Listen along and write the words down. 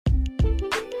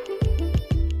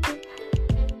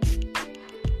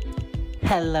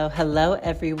Hello,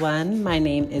 everyone. My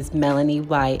name is Melanie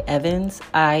Y. Evans.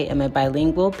 I am a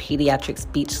bilingual pediatric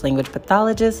speech-language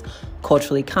pathologist,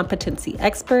 culturally competency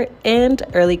expert, and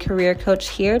early career coach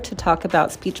here to talk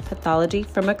about speech pathology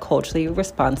from a culturally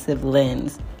responsive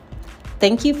lens.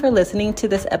 Thank you for listening to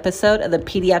this episode of the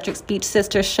Pediatric Speech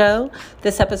Sister Show.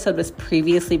 This episode was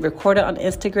previously recorded on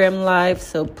Instagram Live,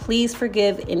 so please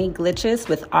forgive any glitches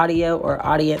with audio or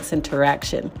audience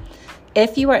interaction.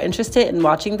 If you are interested in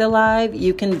watching the live,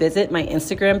 you can visit my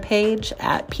Instagram page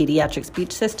at Pediatric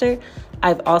Speech Sister.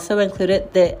 I've also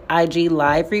included the IG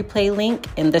Live replay link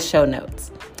in the show notes.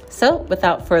 So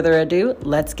without further ado,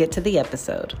 let's get to the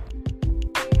episode.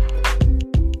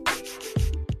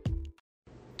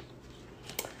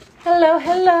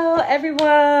 Hello,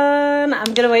 everyone.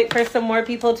 I'm going to wait for some more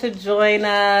people to join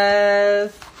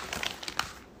us.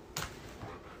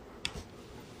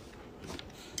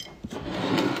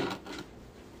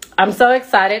 I'm so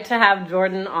excited to have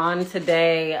Jordyn on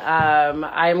today.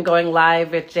 I'm going live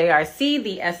with JRC,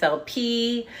 the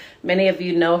SLP. Many of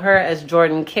you know her as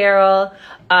Jordyn Carroll.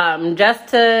 Just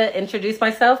to introduce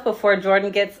myself before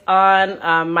Jordyn gets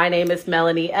on, my name is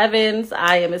Melanie Evans.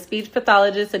 I am a speech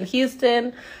pathologist in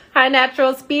Houston. Hi,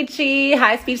 Natural Speechy.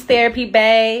 Hi, Speech Therapy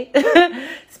Bay.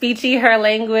 Speechy, her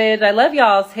language. I love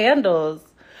y'all's handles.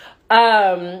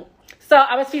 So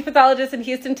I'm a speech pathologist in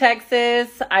Houston,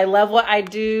 Texas. I love what I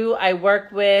do. I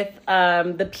work with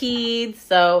the peds,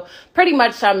 so pretty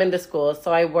much I'm in the school.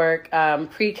 So I work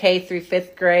pre-K through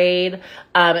 5th grade,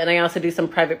 and I also do some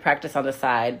private practice on the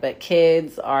side, but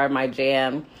kids are my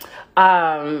jam.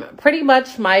 Pretty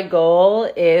much my goal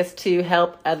is to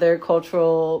help other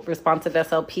cultural responsive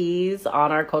SLPs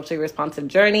on our culturally responsive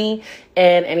journey,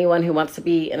 and anyone who wants to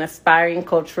be an aspiring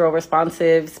cultural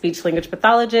responsive speech language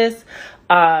pathologist.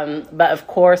 But of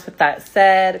course, with that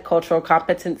said, cultural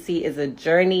competency is a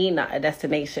journey, not a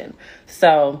destination.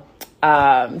 So,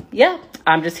 I'm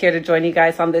just here to join you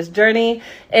guys on this journey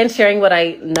and sharing what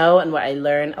I know and what I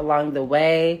learned along the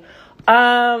way.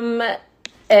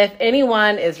 If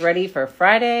anyone is ready for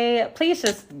Friday, please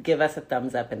just give us a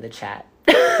thumbs up in the chat.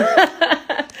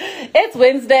 It's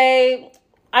Wednesday.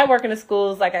 I work in the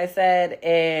schools, like I said,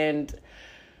 and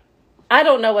I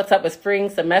don't know what's up with spring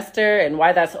semester and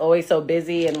why that's always so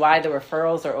busy and why the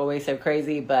referrals are always so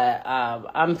crazy, but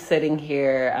I'm sitting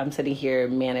here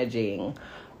managing,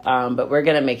 but we're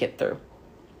going to make it through.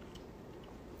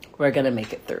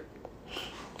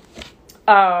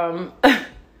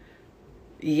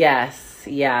 Yes,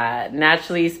 yeah,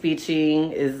 naturally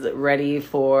speeching is ready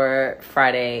for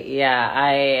Friday.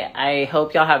 Yeah, I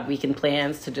hope y'all have weekend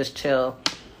plans to just chill,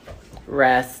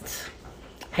 rest,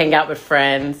 hang out with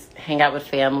friends, hang out with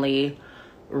family,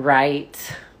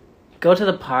 write, go to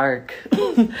the park.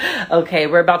 Okay,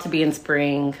 we're about to be in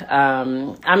spring.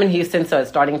 I'm in Houston, so it's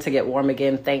starting to get warm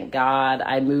again. Thank God.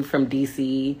 I moved from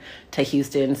DC to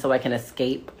Houston so I can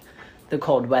escape the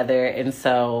cold weather. And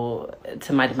so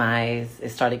to my demise, it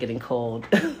started getting cold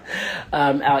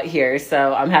out here.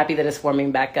 So I'm happy that it's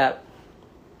warming back up.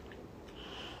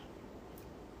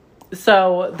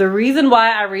 So the reason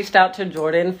why I reached out to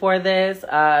Jordyn for this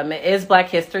is Black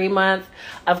History Month.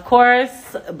 Of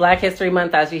course, Black History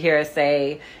Month, as you hear us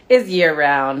say, is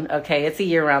year-round. Okay, it's a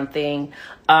year-round thing.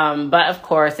 But of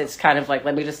course, it's kind of like,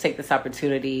 let me just take this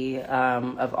opportunity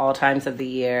of all times of the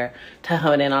year to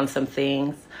hone in on some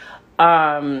things.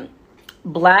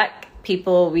 Black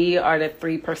people, we are the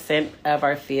 3% of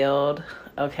our field.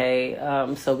 Okay,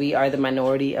 so we are the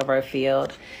minority of our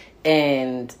field.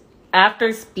 And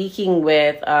after speaking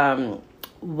with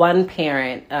one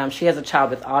parent, she has a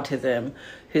child with autism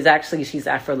she's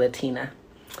Afro-Latina.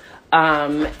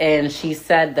 And she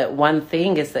said that one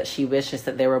thing is that she wishes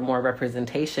that there were more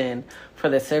representation for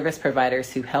the service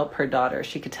providers who help her daughter.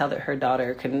 She could tell that her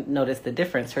daughter couldn't notice the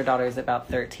difference. Her daughter is about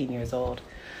 13 years old.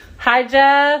 Hi,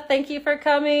 Jeff. Thank you for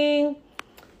coming.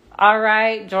 All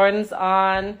right, Jordyn's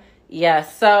on.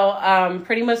 Yes, so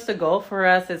pretty much the goal for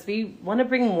us is we want to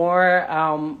bring more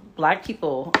Black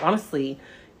people, honestly,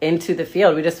 into the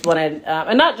field. We just want to,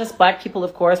 and not just Black people,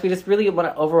 of course, we just really want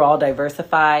to overall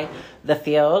diversify the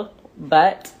field.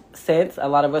 But since a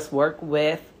lot of us work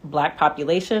with Black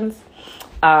populations,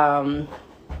 we're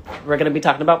going to be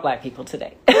talking about Black people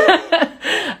today.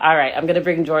 All right, I'm going to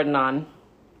bring Jordyn on.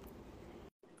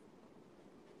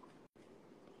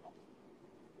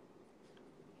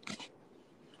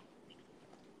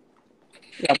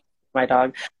 Yep, my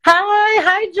dog.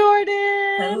 Hi,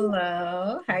 Jordyn.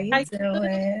 Hello, how you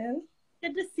doing?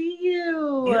 Good to see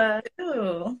you. You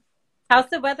too. How's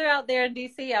the weather out there in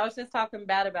DC? I was just talking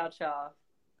bad about y'all.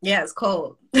 Yeah, it's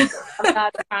cold.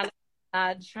 I'm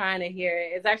not trying to hear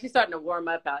it. It's actually starting to warm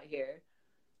up out here.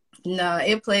 No,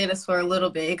 it played us for a little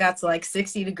bit. It got to like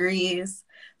 60 degrees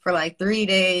for like 3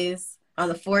 days. On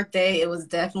the fourth day, it was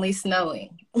definitely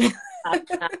snowing.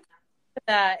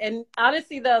 And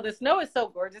honestly, though, the snow is so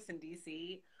gorgeous in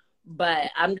DC, but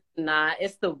I'm just not.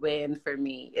 It's the wind for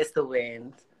me. It's the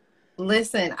wind.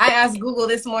 Listen, I asked Google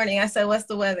this morning. I said, "What's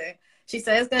the weather?" She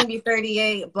said it's going to be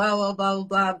 38, blah, blah, blah, blah,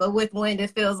 blah. But with wind,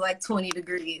 it feels like 20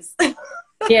 degrees.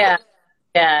 Yeah,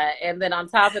 yeah. And then on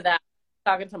top of that,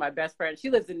 talking to my best friend, she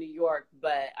lives in New York,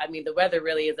 but I mean, the weather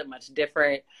really isn't much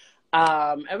different.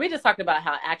 And we just talked about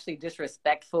how actually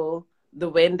disrespectful the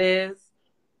wind is.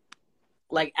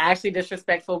 Like actually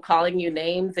disrespectful, calling you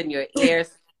names in your ear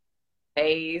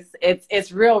space.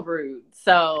 It's real rude.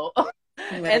 So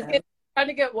it's trying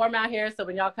to get warm out here. So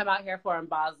when y'all come out here for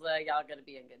Basel, y'all gonna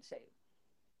be in good shape.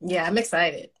 Yeah, I'm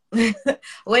excited.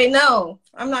 Wait, no,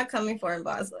 I'm not coming for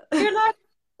Basel. You're not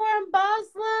for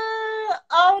Basel?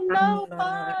 Oh no,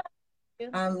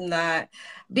 I'm not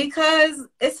because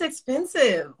it's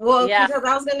expensive. Well, yeah. because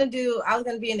I was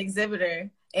gonna be an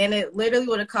exhibitor, and it literally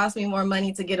would have cost me more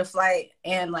money to get a flight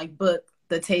and like book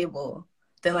the table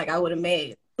than like I would have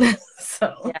made.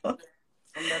 So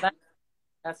Yeah. No,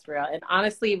 that's real. And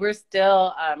honestly, we're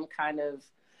still kind of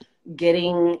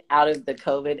getting out of the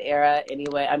COVID era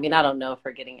anyway. I mean, I don't know if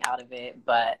we're getting out of it,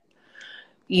 but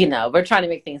you know, we're trying to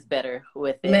make things better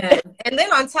with it. Man, and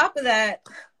then on top of that,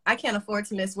 I can't afford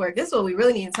to miss work. This is what we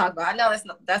really need to talk about. I know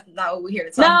that's not what we're here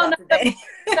to talk about today.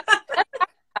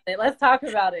 Let's talk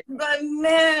about it. But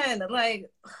man,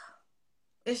 like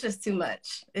it's just too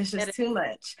much. It's just too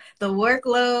much. The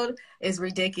workload is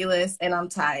ridiculous and I'm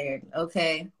tired.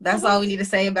 Okay. That's all we need to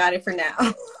say about it for now.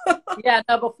 Yeah,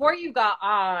 no, before you got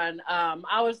on,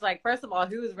 I was like, first of all,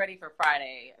 who's ready for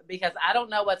Friday? Because I don't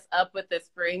know what's up with the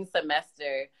spring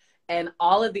semester. And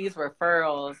all of these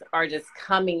referrals are just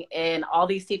coming in. All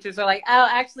these teachers are like, oh,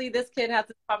 actually, this kid has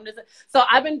this problem. So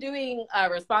I've been doing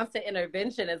response to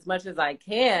intervention as much as I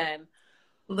can.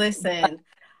 Listen,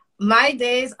 my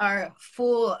days are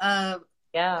full of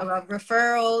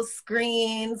referrals,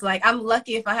 screens. Like, I'm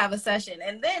lucky if I have a session.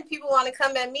 And then people want to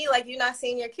come at me like, you're not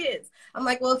seeing your kids. I'm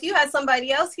like, well, if you had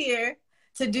somebody else here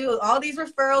to do all these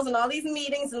referrals and all these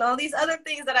meetings and all these other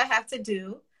things that I have to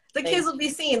do, the kids will be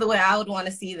seen the way I would want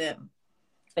to see them.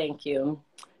 Thank you.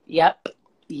 Yep.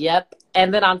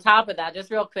 And then on top of that, just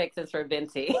real quick, since we're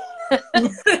venting,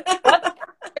 what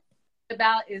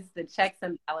about is the checks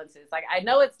and balances. Like, I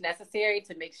know it's necessary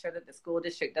to make sure that the school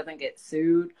district doesn't get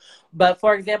sued. But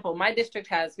for example, my district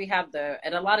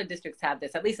and a lot of districts have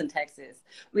this, at least in Texas,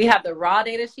 we have the raw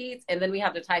data sheets and then we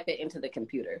have to type it into the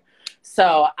computer.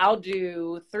 So I'll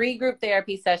do 3 group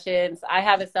therapy sessions. I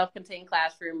have a self-contained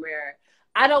classroom where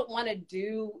I don't want to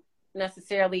do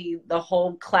necessarily the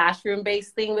whole classroom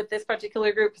based thing with this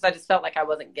particular group because I just felt like I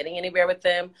wasn't getting anywhere with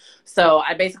them. So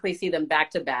I basically see them back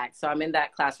to back. So I'm in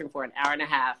that classroom for an hour and a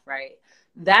half, right?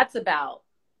 That's about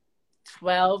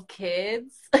 12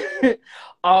 kids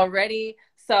already.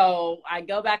 So I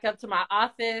go back up to my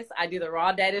office. I do the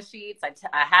raw data sheets.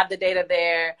 I have the data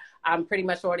there. I'm pretty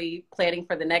much already planning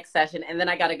for the next session. And then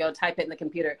I got to go type it in the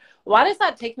computer. Why does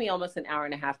that take me almost an hour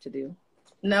and a half to do?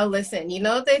 No, listen, you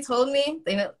know what they told me?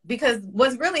 They know, because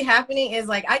what's really happening is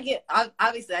like I get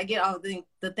all the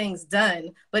things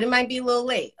done, but it might be a little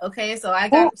late. Okay. So I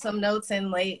got some notes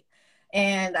in late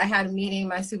and I had a meeting.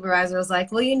 My supervisor was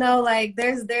like, well, you know, like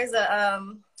there's a,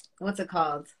 what's it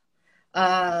called?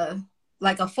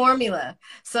 Like a formula.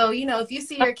 So, you know, if you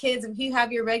see your kids, if you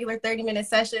have your regular 30-minute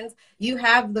sessions, you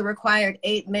have the required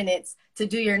 8 minutes to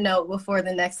do your note before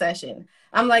the next session.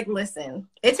 I'm like, listen,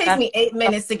 it takes me 8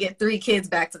 minutes to get 3 kids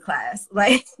back to class.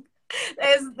 Like,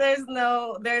 there's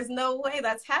no way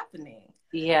that's happening.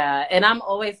 Yeah, and I'm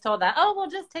always told that, oh, well,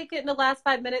 just take it in the last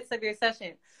 5 minutes of your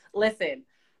session. Listen,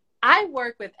 I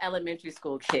work with elementary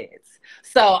school kids.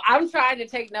 So I'm trying to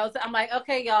take notes. I'm like,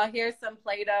 okay, y'all, here's some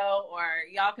Play-Doh, or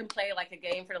y'all can play like a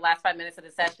game for the last 5 minutes of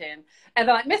the session. And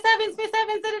they're like, Miss Evans,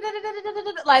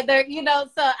 like they're, you know,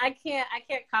 so I can't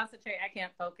concentrate. I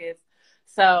can't focus.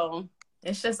 So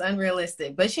it's just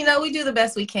unrealistic. But, you know, we do the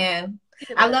best we can.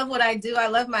 I love what I do. I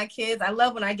love my kids. I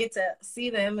love when I get to see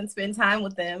them and spend time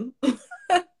with them. You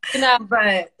know,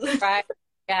 but right.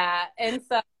 Yeah. And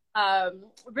so,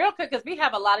 real quick, because we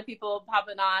have a lot of people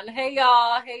popping on. Hey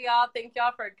y'all, thank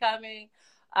y'all for coming.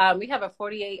 We have a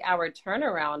 48-hour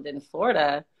turnaround in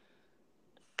Florida.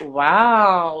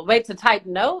 Wow. Wait, to type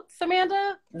notes,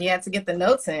 Amanda? Yeah, to get the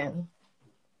notes in.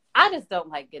 I just don't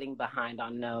like getting behind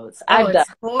on notes. Oh, it's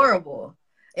horrible.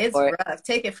 It's rough.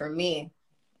 Take it from me.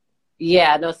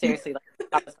 Yeah, no, seriously.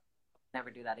 Like, I'll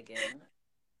never do that again.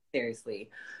 Seriously.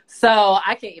 So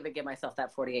I can't even give myself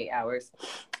that 48 hours.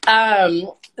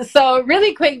 So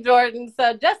really quick, Jordyn.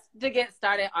 So just to get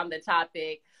started on the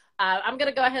topic, I'm going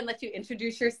to go ahead and let you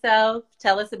introduce yourself.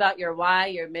 Tell us about your why,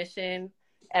 your mission,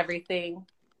 everything.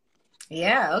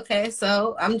 Yeah, okay.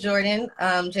 So I'm Jordyn,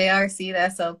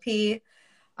 JRC-SLP.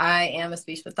 I am a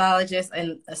speech pathologist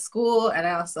in a school, and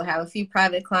I also have a few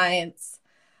private clients.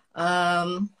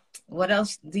 What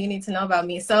else do you need to know about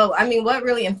me? So, I mean, what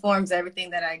really informs everything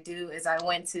that I do is I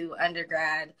went to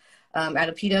undergrad at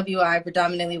a PWI,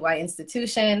 predominantly white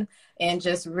institution, and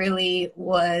just really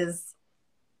was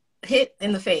hit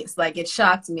in the face. Like, it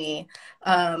shocked me.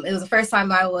 It was the first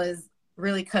time I was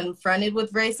really confronted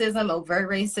with racism, overt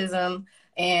racism,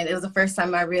 and it was the first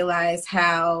time I realized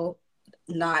how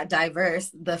not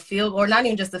diverse the field, or not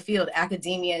even just the field,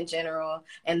 academia in general,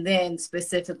 and then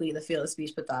specifically the field of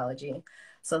speech pathology.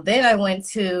 So then I went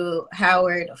to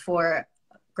Howard for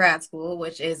grad school,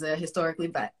 which is a historically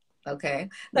black,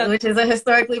 which is a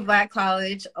historically black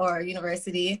college or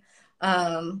university,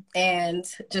 and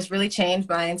just really changed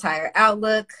my entire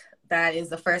outlook. That is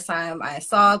the first time I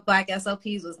saw Black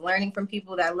SLPs, was learning from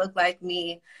people that looked like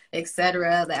me,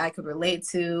 etc., that I could relate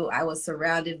to. I was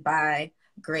surrounded by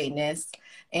greatness.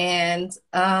 And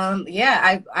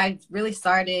I really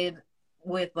started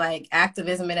with like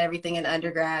activism and everything in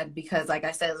undergrad because, like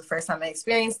I said, it was the first time I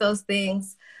experienced those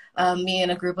things. Me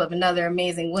and a group of another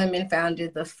amazing women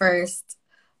founded the first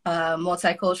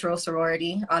multicultural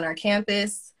sorority on our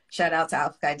campus. Shout out to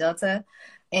Alpha Chi Delta.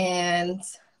 And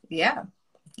yeah,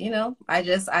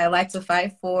 I like to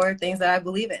fight for things that I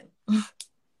believe in.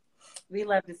 We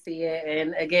love to see it.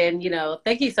 And again,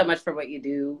 thank you so much for what you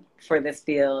do for this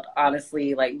field.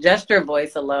 Honestly, like just your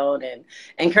voice alone and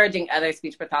encouraging other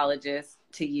speech pathologists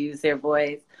to use their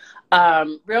voice.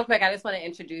 Real quick, I just want to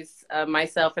introduce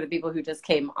myself for the people who just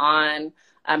came on.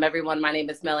 Everyone, my name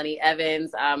is Melanie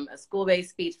Evans. I'm a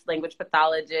school-based speech language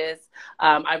pathologist.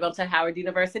 I went to Howard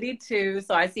University too.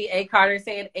 So I see A. Carter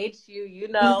saying HU,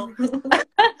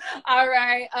 All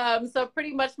right. So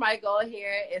pretty much my goal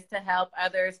here is to help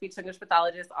other speech language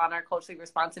pathologists on our culturally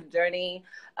responsive journey.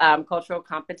 Cultural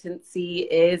competency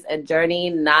is a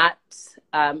journey, not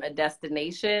a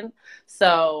destination.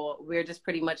 So we're just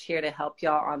pretty much here to help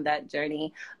y'all on that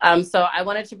journey. So I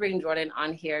wanted to bring Jordyn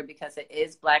on here because it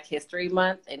is Black History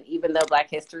Month. And even though Black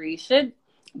history should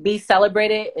be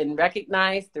celebrated and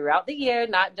recognized throughout the year,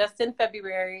 not just in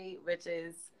February, which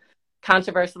is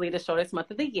controversially the shortest month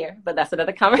of the year, but that's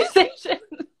another conversation.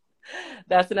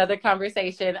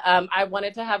 I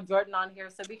wanted to have Jordyn on here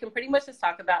so we can pretty much just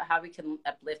talk about how we can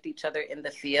uplift each other in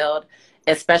the field,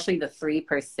 especially the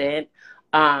 3%.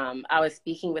 I was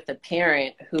speaking with a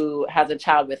parent who has a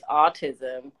child with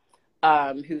autism,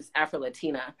 who's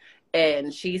Afro-Latina.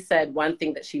 And she said one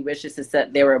thing that she wishes is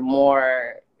that there were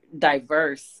more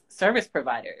diverse service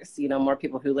providers, more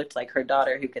people who looked like her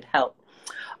daughter who could help.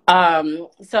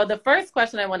 So the first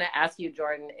question I want to ask you,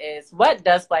 Jordyn, is what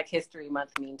does Black History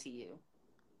Month mean to you?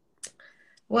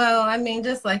 Well, I mean,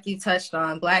 just like you touched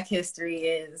on, Black history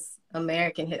is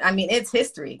American. I mean, it's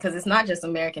history because it's not just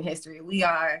American history. We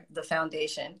are the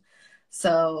foundation.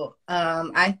 So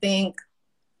I think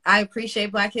I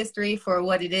appreciate Black history for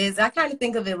what it is. I kind of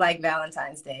think of it like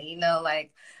Valentine's Day,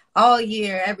 like all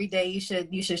year, every day you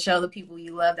should show the people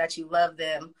you love that you love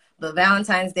them. But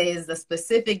Valentine's Day is the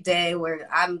specific day where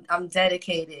I'm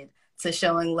dedicated to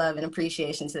showing love and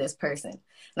appreciation to this person.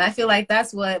 And I feel like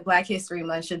that's what Black History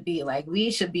Month should be. Like,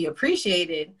 we should be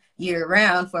appreciated year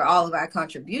round for all of our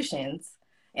contributions.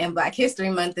 And Black History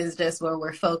Month is just where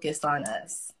we're focused on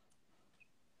us.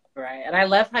 Right. And I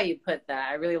love how you put that.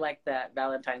 I really like that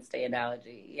Valentine's Day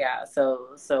analogy. Yeah.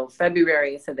 So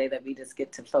February is a day that we just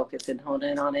get to focus and hone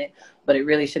in on it, but it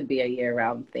really should be a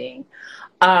year-round thing.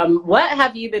 What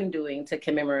have you been doing to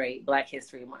commemorate Black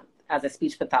History Month as a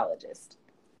speech pathologist?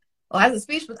 Well, as a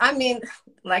speech, I mean,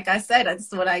 like I said,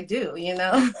 that's what I do,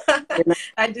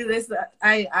 I do this,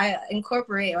 I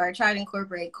incorporate, or I try to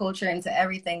incorporate culture into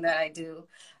everything that I do.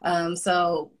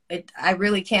 I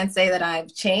really can't say that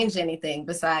I've changed anything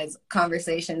besides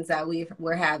conversations that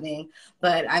we're having.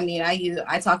 But I mean,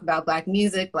 I talk about Black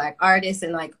music, Black artists,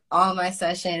 and like all my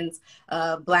sessions,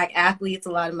 Black athletes.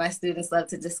 A lot of my students love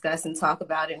to discuss and talk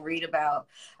about and read about.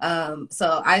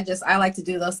 So I like to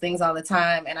do those things all the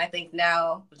time. And I think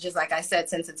now, just like I said,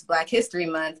 since it's Black History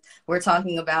Month, we're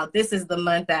talking about this is the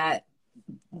month that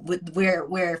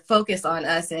we're focused on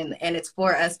us, and it's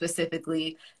for us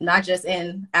specifically, not just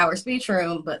in our speech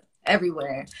room, but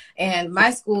everywhere. And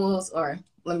my schools, or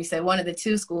let me say one of the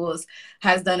two schools,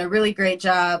 has done a really great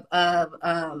job of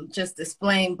just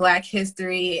displaying Black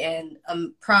history and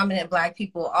prominent Black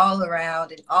people all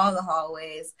around in all the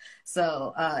hallways.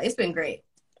 So it's been great.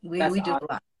 We do a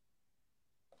lot.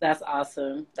 That's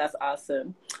awesome. That's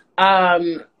awesome.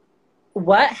 Um,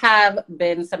 what have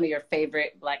been some of your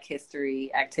favorite Black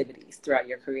History activities throughout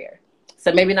your career?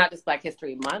 So maybe not just Black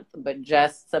History Month, but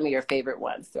just some of your favorite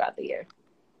ones throughout the year.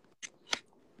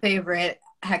 Favorite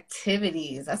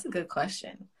activities? That's a good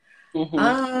question. Mm-hmm.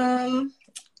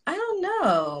 I don't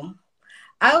know.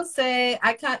 I would say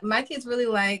my kids really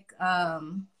like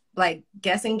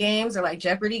guessing games or like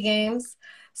Jeopardy games.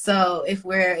 So if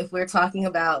we're talking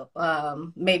about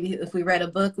maybe if we read a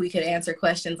book, we could answer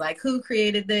questions like who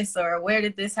created this or where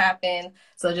did this happen?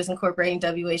 So just incorporating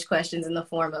WH questions in the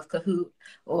form of Kahoot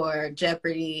or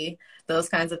Jeopardy, those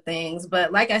kinds of things.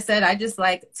 But like I said, I just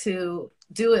like to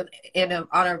do it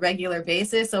on a regular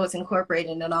basis, so it's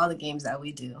incorporated in all the games that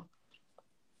we do.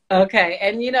 Okay.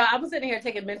 And I'm sitting here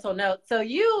taking mental notes. So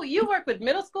you work with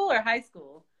middle school or high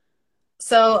school?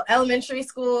 So elementary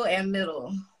school and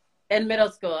middle. In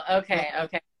middle school. Okay.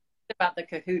 Okay. About the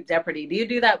Kahoot Jeopardy. Do you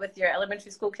do that with your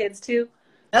elementary school kids too?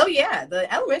 Oh yeah,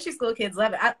 the elementary school kids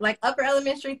love it. Like upper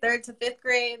elementary, third to fifth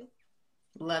grade,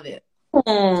 love it.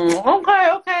 Okay.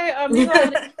 Okay. You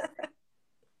have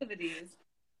activities.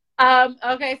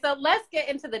 Okay, so let's get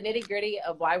into the nitty gritty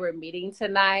of why we're meeting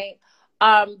tonight.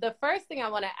 The first thing I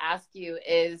want to ask you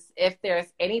is if there's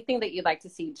anything that you'd like to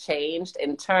see changed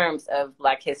in terms of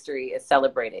Black history is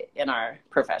celebrated in our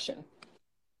profession.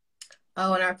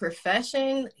 Oh, in our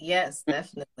profession, yes,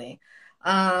 definitely.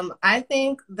 I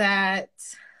think that,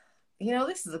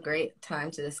 this is a great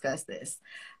time to discuss this.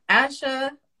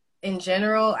 ASHA, in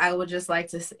general, I would just like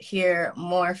to hear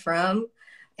more from.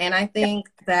 And I think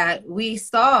that we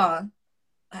saw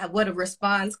what a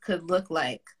response could look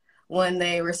like when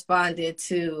they responded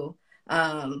to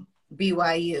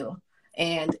BYU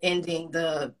and ending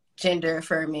the gender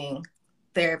affirming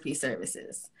therapy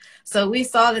services. So we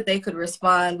saw that they could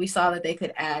respond. We saw that they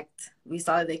could act. We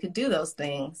saw that they could do those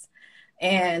things.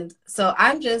 And so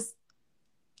I'm just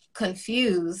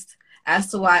confused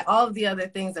as to why all of the other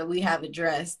things that we have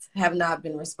addressed have not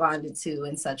been responded to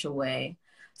in such a way,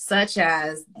 such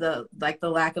as the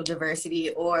lack of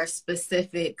diversity or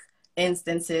specific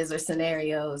instances or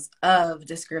scenarios of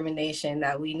discrimination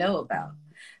that we know about.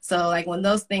 So like when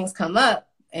those things come up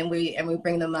and we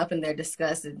bring them up and they're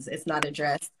discussed, it's not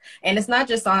addressed. And it's not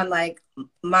just on like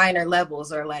minor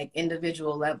levels or like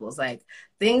individual levels, like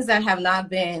things that have not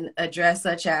been addressed,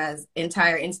 such as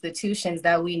entire institutions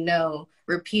that we know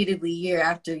repeatedly year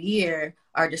after year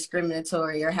are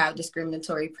discriminatory or have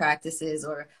discriminatory practices,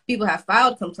 or people have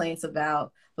filed complaints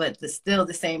about, but still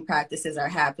the same practices are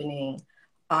happening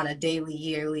on a daily,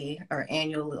 yearly, or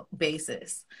annual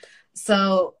basis.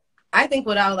 So I think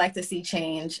what I would like to see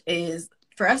change is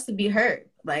for us to be heard.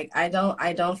 Like I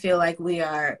don't feel like we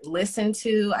are listened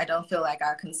to. I don't feel like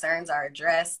our concerns are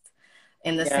addressed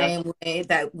in the same way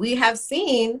that we have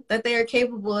seen that they are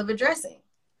capable of addressing.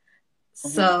 Mm-hmm.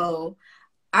 So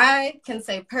I can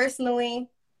say personally,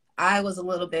 I was a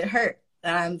little bit hurt,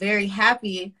 and I'm very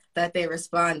happy that they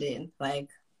responded. Like,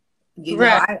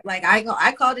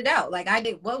 I called it out. Like I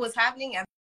did. What was happening at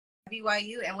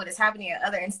BYU and what is happening at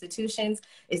other institutions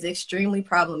is extremely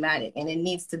problematic, and it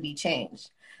needs to be changed.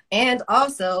 And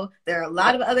also, there are a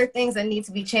lot of other things that need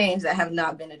to be changed that have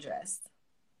not been addressed.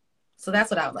 So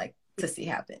that's what I would like to see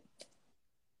happen.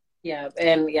 Yeah,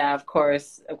 and of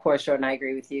course, Jordyn, I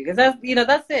agree with you, because that's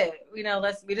it.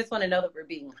 We just want to know that we're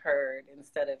being heard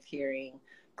instead of hearing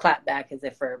clap back as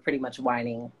if we're pretty much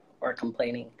whining or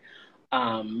complaining.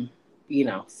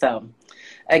 So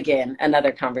again,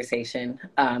 another conversation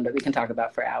that we can talk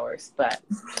about for hours. But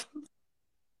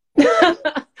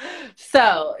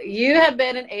so you have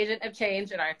been an agent of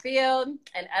change in our field,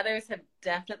 and others have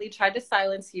definitely tried to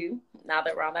silence you. Now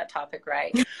that we're on that topic,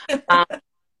 right?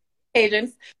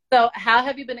 Agents. So how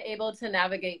have you been able to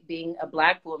navigate being a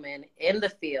Black woman in the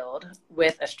field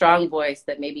with a strong voice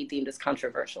that may be deemed as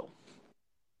controversial?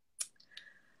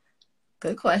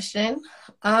 Good question.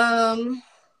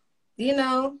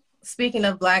 Speaking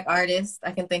of Black artists,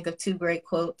 I can think of two great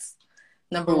quotes.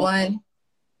 Number one,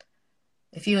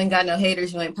 if you ain't got no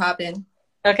haters, you ain't popping.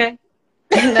 Okay.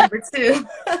 And number two,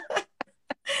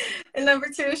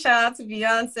 shout out to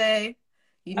Beyonce.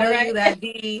 You know you that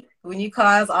be when you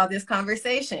cause all this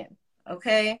conversation.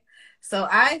 Okay. So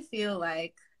I feel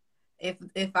like if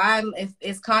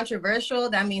it's controversial,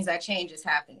 that means that change is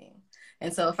happening.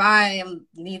 And so if I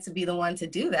need to be the one to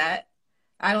do that,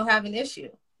 I don't have an issue.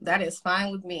 That is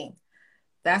fine with me.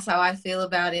 That's how I feel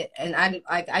about it. And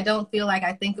I don't feel like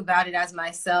I think about it as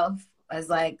myself, as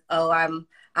like, oh,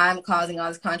 I'm causing all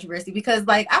this controversy, because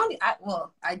like,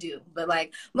 I do, but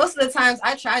like most of the times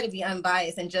I try to be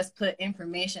unbiased and just put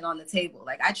information on the table.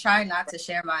 Like I try not to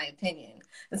share my opinion.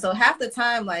 And so half the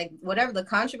time, like whatever the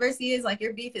controversy is, like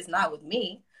your beef is not with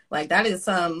me. Like that is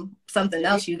something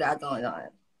else you got going on.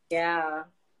 Yeah.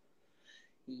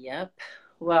 Yep.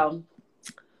 Well,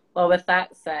 with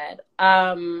that said,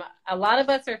 a lot of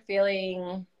us are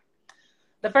feeling,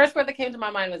 the first word that came to my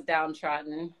mind was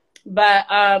downtrodden, but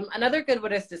another good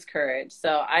word is discouraged.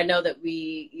 So I know that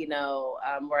we,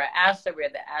 we're at ASHA, we're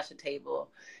at the ASHA table,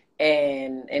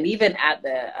 and even at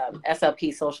the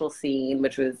SLP social scene,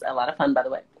 which was a lot of fun, by the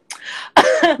way.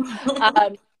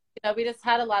 We just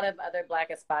had a lot of other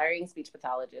Black aspiring speech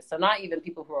pathologists. So not even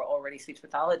people who are already speech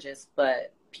pathologists,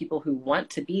 but people who want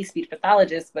to be speech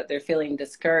pathologists, but they're feeling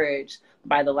discouraged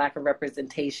by the lack of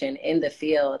representation in the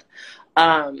field.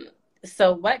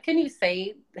 So what can you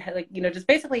say, like, just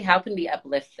basically how can we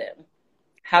uplift them?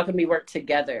 How can we work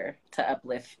together to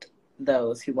uplift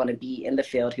those who want to be in the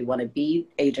field, who want to be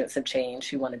agents of change,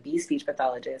 who want to be speech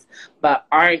pathologists, but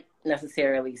aren't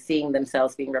necessarily seeing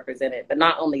themselves being represented? But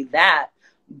not only that,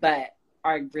 but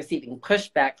are receiving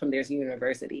pushback from their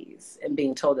universities and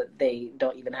being told that they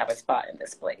don't even have a spot in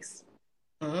this place.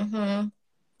 Mm-hmm.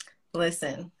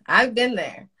 Listen, I've been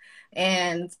there,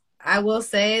 and I will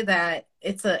say that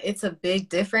it's a big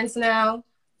difference now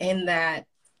in that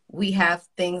we have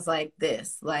things like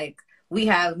this. Like we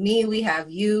have me, we have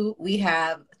you, we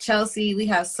have Chelsea, we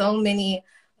have so many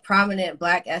prominent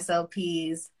Black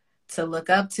SLPs to look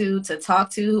up to talk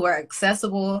to, who are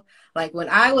accessible. Like when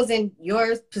I was in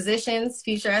your positions,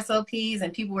 future SLPs,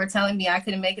 and people were telling me I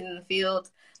couldn't make it in the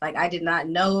field, like I did not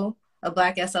know a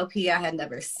Black SLP. I had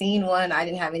never seen one. I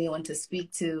didn't have anyone to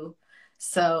speak to.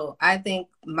 So I think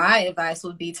my advice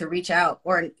would be to reach out,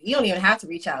 or you don't even have to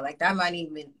reach out. Like that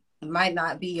might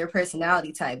not be your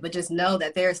personality type, but just know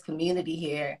that there's community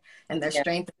here and there's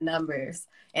strength in numbers.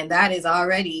 And that is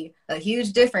already a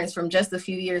huge difference from just a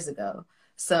few years ago.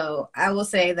 So I will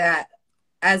say that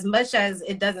as much as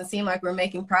it doesn't seem like we're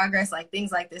making progress, like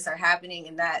things like this are happening,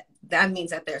 and that means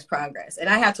that there's progress. And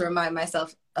I have to remind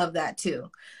myself of that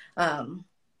too.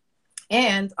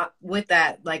 And with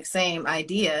that, like same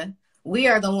idea, we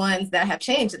are the ones that have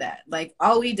changed that. Like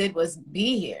all we did was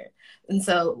be here. And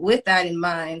so with that in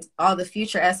mind, all the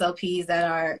future SLPs that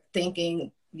are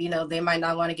thinking, they might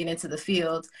not want to get into the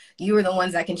field, you are the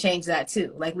ones that can change that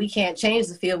too. Like we can't change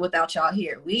the field without y'all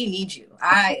here. We need you.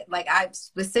 I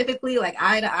specifically, like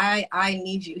eye to eye, I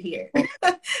need you here.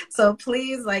 So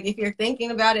please, like if you're thinking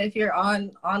about it, if you're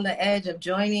on the edge of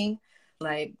joining,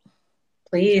 like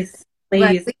please.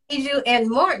 Like, we need you. And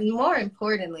more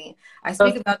importantly, I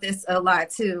speak about this a lot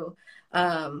too.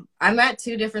 I'm at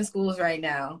 2 different schools right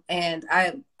now, and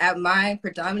I'm at my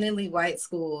predominantly white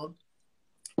school.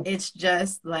 It's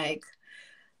just like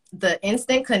the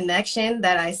instant connection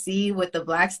that I see with the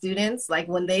Black students, like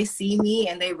when they see me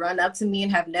and they run up to me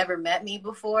and have never met me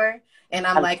before. And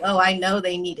I'm like, oh, I know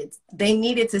they needed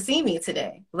to see me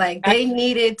today. Like they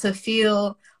needed to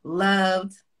feel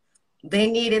loved.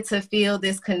 They needed to feel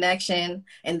this connection,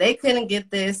 and they couldn't get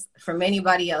this from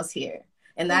anybody else here.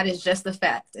 And that is just the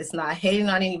fact. It's not hating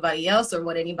on anybody else or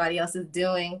what anybody else is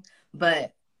doing,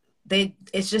 but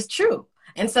it's just true.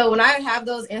 And so when I have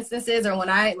those instances, or when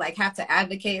I like have to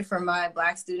advocate for my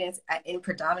Black students in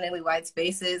predominantly white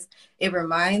spaces, it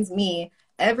reminds me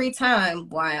every time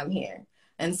why I'm here.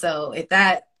 And so if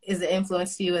that is an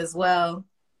influence to you as well,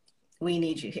 we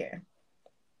need you here.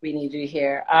 We need you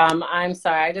here. I'm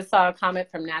sorry. I just saw a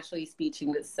comment from Naturally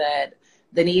Speaking that said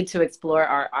the need to explore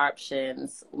our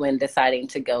options when deciding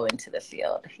to go into the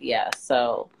field. Yeah.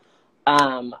 So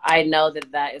I know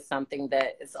that is something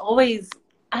that is always,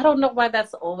 I don't know why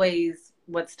that's always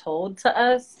what's told to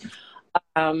us.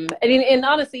 And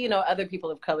honestly, other people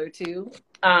of color too.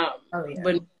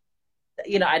 When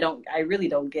I really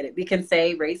don't get it. We can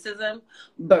say racism,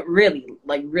 but really,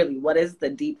 what is the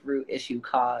deep root issue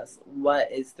cause?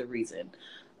 What is the reason?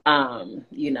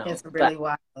 It's really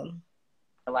wild.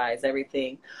 Realize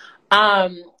everything.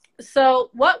 So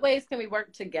what ways can we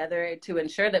work together to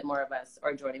ensure that more of us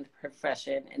are joining the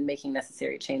profession and making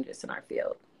necessary changes in our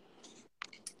field?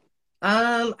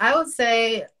 I would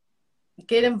say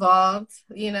get involved,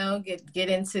 get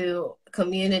into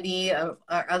community of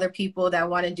other people that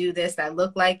want to do this, that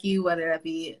look like you, whether that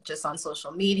be just on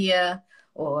social media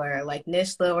or like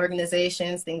niche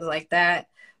organizations, things like that.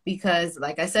 Because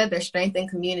like I said, there's strength in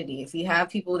community. If you have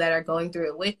people that are going through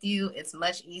it with you, it's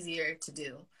much easier to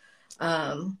do.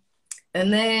 And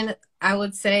then I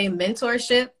would say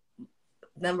mentorship,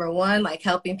 number one, like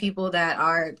helping people that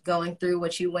are going through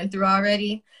what you went through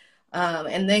already.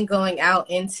 and then going out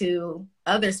into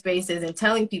other spaces and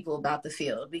telling people about the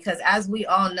field. Because as we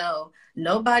all know,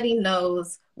 nobody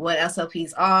knows what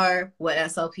SLPs are, what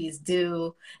SLPs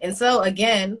do. And so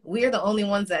again, we are the only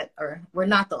ones that, or we're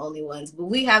not the only ones, but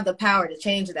we have the power to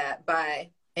change that by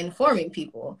informing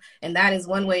people. And that is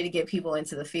one way to get people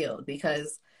into the field,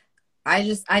 because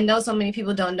I know so many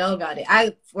people don't know about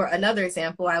it. For another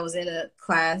example, I was in a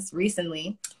class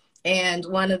recently, and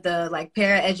one of the like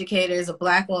para-educators, a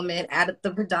Black woman at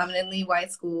the predominantly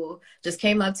white school, just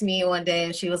came up to me one day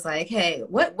and she was like, hey,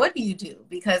 what do you do?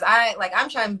 Because I'm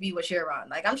trying to be what you're on.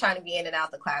 Like, I'm trying to be in and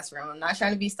out the classroom. I'm not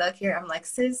trying to be stuck here. I'm like,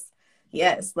 sis,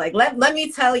 yes. Like, let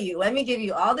me tell you, let me give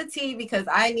you all the tea, because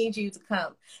I need you to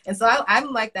come. And so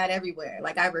I'm like that everywhere.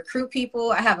 Like, I recruit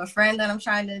people. I have a friend that I'm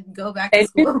trying to go back to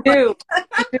school. You do.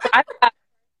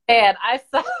 I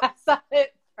saw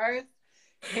it first.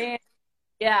 And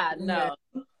yeah, no.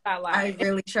 I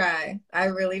really try. I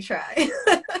really try.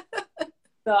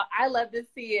 So I love to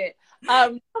see it.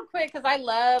 Real quick, because I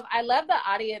love the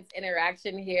audience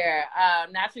interaction here.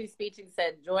 Naturally Speaking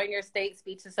said, join your state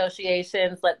speech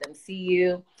associations, let them see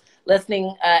you.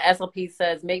 Listening, SLP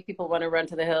says, make people want to run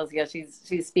to the hills. Yeah,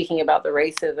 she's speaking about the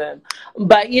racism.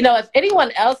 But, you know, if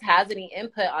anyone else has any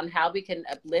input on how we can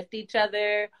uplift each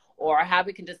other, or how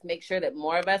we can just make sure that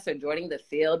more of us are joining the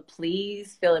field,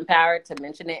 please feel empowered to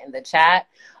mention it in the chat.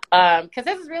 Because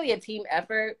this is really a team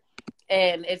effort,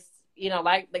 and it's, you know,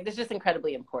 like this is just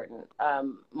incredibly important.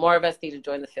 More of us need to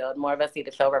join the field. More of us need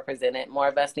to feel represented. More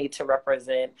of us need to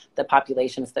represent the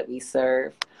populations that we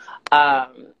serve.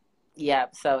 Yeah,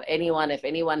 so if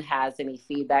anyone has any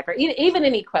feedback or even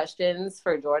any questions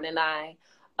for Jordyn and I,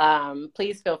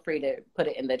 please feel free to put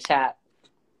it in the chat.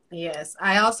 Yes,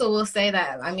 I also will say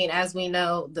that, I mean, as we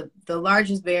know, the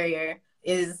largest barrier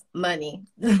is money,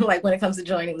 like when it comes to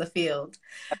joining the field.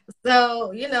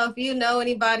 So, you know, if you know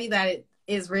anybody that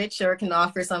is rich or can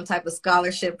offer some type of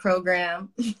scholarship program,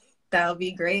 that would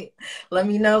be great. Let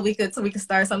me know. We could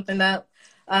start something up.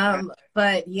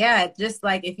 But yeah, just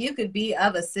like if you could be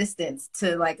of assistance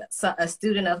to like a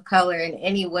student of color in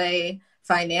any way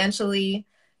financially,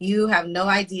 you have no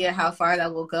idea how far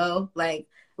that will go. Like,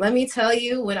 let me tell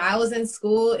you, when I was in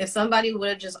school, if somebody would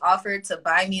have just offered to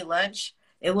buy me lunch,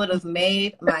 it would have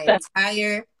made my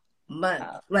entire month.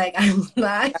 Like,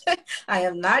 I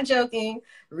am not joking.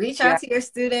 Reach out to your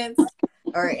students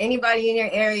or anybody in your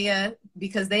area,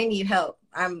 because they need help.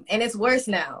 And it's worse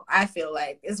now. I feel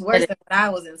like it's worse than when I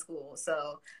was in school.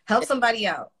 So help somebody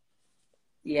out.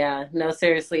 Yeah, no,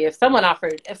 seriously. If someone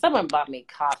bought me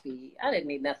coffee, I didn't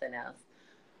need nothing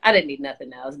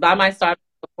else. Buy my Starbucks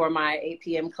before my 8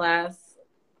 p.m. class,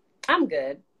 I'm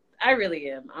good. I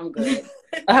really am. I'm good.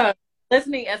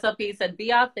 Listening, SLP said,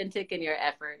 be authentic in your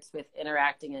efforts with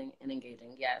interacting and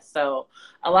engaging. Yes. So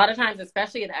a lot of times,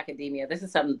 especially in academia, this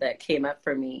is something that came up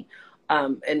for me.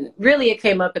 And really it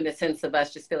came up in the sense of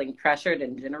us just feeling pressured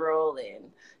in general, and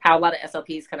how a lot of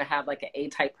SLPs kind of have like an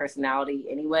A-type personality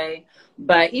anyway.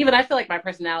 But even I feel like my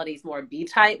personality is more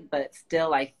B-type, but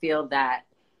still I feel that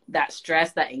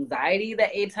stress, that anxiety that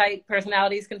A-type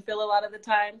personalities can feel a lot of the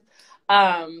time.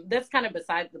 That's kind of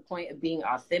beside the point of being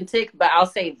authentic, but I'll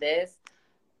say this.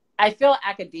 I feel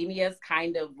academia is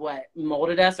kind of what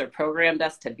molded us or programmed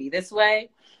us to be this way.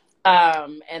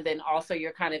 And then also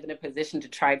you're kind of in a position to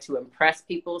try to impress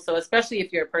people. So especially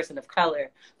if you're a person of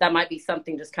color, that might be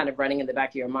something just kind of running in the back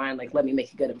of your mind. Like, let me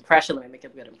make a good impression.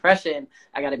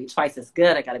 I got to be twice as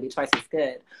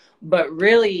good. But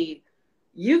really,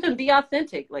 you can be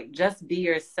authentic, like just be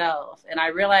yourself. And I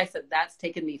realized that that's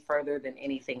taken me further than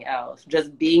anything else.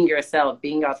 Just being yourself,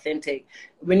 being authentic.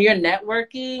 When you're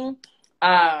networking,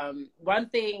 one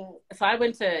thing, so I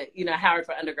went to, Howard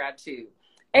for undergrad too.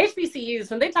 HBCUs,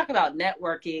 when they talk about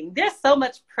networking, there's so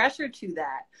much pressure to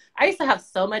that. I used to have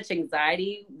so much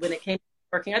anxiety when it came to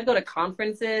working. I'd go to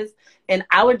conferences and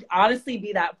I would honestly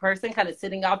be that person kind of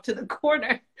sitting off to the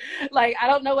corner. Like, I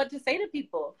don't know what to say to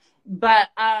people. But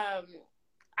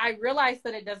I realized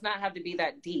that it does not have to be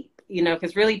that deep,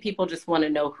 because really people just want to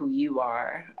know who you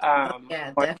are.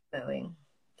 Yeah, definitely.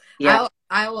 Yeah.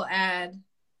 I will add,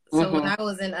 so when I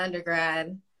was in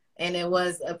undergrad, and it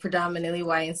was a predominantly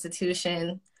white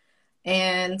institution,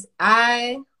 and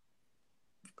I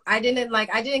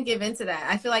didn't give into that.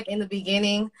 I feel like in the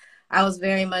beginning, I was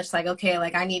very much like, okay,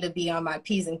 like I need to be on my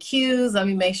P's and Q's. Let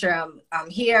me make sure I'm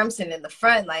here. I'm sitting in the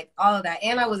front, like all of that.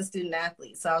 And I was a student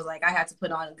athlete, so I was like, I had to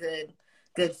put on a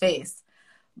good face.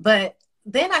 But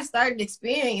then I started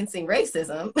experiencing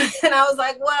racism, and I was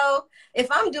like, well, if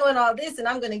I'm doing all this and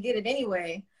I'm going to get it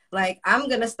anyway, like I'm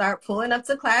going to start pulling up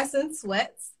to class in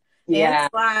sweats and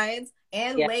slides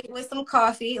and late with some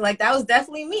coffee. Like that was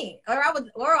definitely me. Or I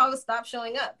would stop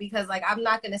showing up because like I'm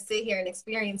not gonna sit here and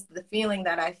experience the feeling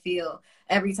that I feel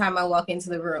every time I walk into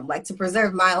the room. Like to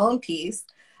preserve my own peace,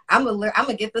 I'm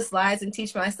gonna get the slides and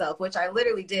teach myself, which I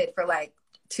literally did for like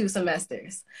 2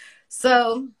 semesters.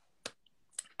 So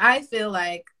I feel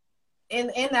like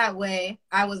in that way,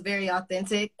 I was very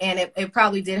authentic, and it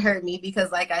probably did hurt me because,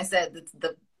 like I said,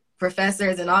 the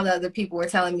professors and all the other people were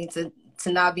telling me to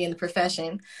not be in the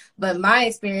profession. But my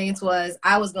experience was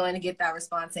I was going to get that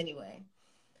response anyway.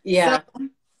 Yeah. So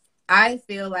I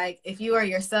feel like if you are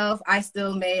yourself, I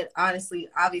still made,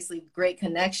 obviously great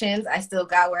connections. I still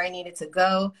got where I needed to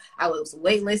go. I was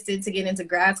waitlisted to get into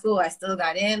grad school. I still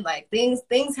got in. Like things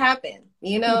happen,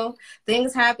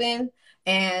 things happen.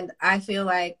 And I feel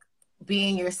like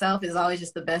being yourself is always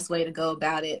just the best way to go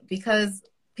about it because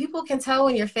people can tell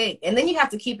when you're fake, and then you have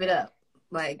to keep it up.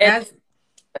 Like that's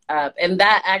and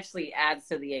that actually adds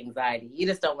to the anxiety. You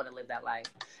just don't want to live that life,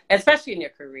 especially in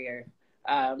your career.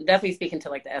 Definitely speaking to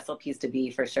like the SLPs to be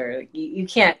for sure. You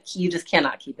just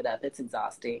cannot keep it up. It's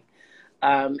exhausting.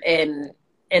 And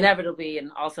inevitably,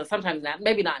 and also sometimes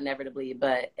maybe not inevitably,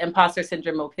 but imposter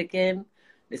syndrome will kick in,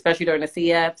 especially during the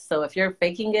CF. So if you're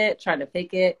trying to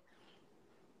fake it,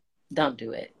 don't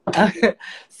do it.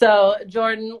 So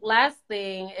Jordyn, last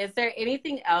thing, is there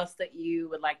anything else that you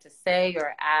would like to say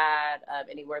or add,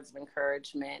 any words of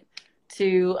encouragement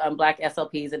to Black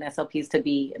SLPs and SLPs to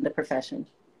be in the profession?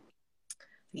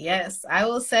 Yes, I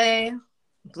will say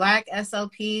Black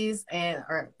SLPs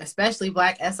or especially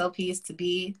Black SLPs to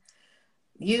be,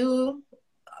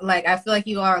 I feel like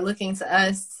you are looking to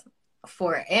us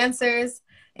for answers,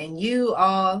 and you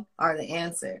all are the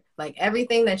answer. Like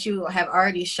everything that you have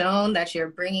already shown that you're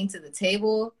bringing to the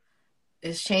table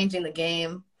is changing the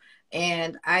game.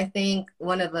 And I think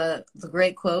one of the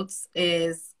great quotes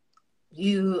is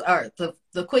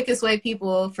the quickest way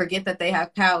people forget that they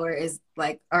have power is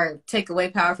or take away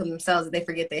power from themselves, and they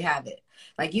forget they have it.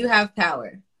 Like you have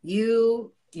power.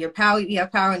 You have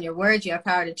power in your words. You have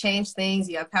power to change things.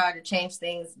 You have power to change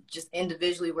things just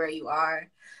individually where you are.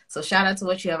 So shout out to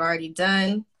what you have already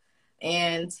done.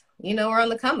 And, we're on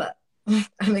the come up.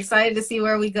 I'm excited to see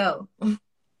where we go.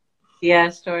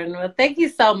 Yes, Jordyn. Well, thank you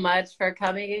so much for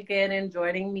coming again and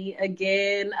joining me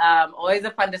again. Always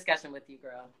a fun discussion with you,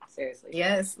 girl. Seriously.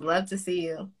 Yes, love to see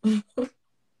you.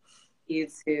 You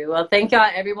too. Well, thank y'all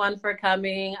everyone for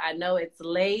coming. I know it's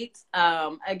late.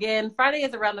 Again, Friday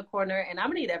is around the corner, and I'm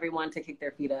gonna need everyone to kick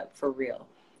their feet up for real.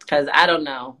 Because I don't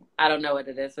know what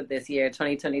it is with this year,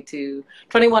 2022,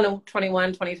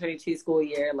 2022 school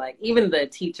year. Like even the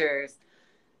teachers,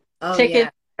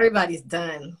 yeah, everybody's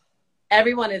done.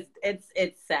 Everyone is,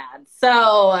 it's sad.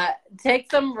 So take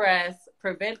some rest,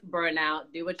 prevent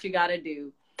burnout, do what you got to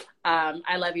do.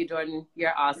 I love you, Jordyn.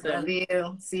 You're awesome. Love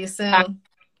you. See you soon.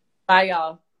 Bye,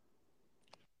 y'all.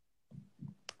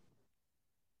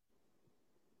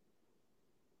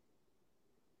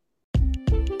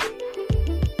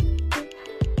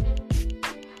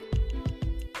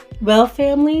 Well,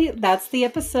 family, that's the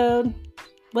episode.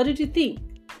 What did you think?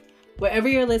 Wherever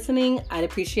you're listening, I'd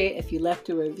appreciate if you left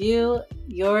a review.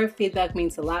 Your feedback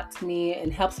means a lot to me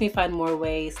and helps me find more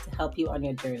ways to help you on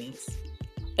your journeys.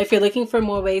 If you're looking for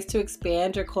more ways to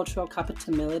expand your cultural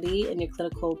compatibility in your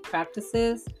clinical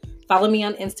practices, follow me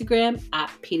on Instagram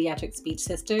at Pediatric Speech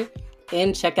Sister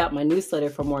and check out my newsletter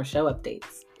for more show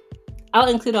updates. I'll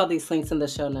include all these links in the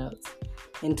show notes.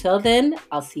 Until then,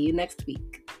 I'll see you next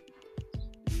week.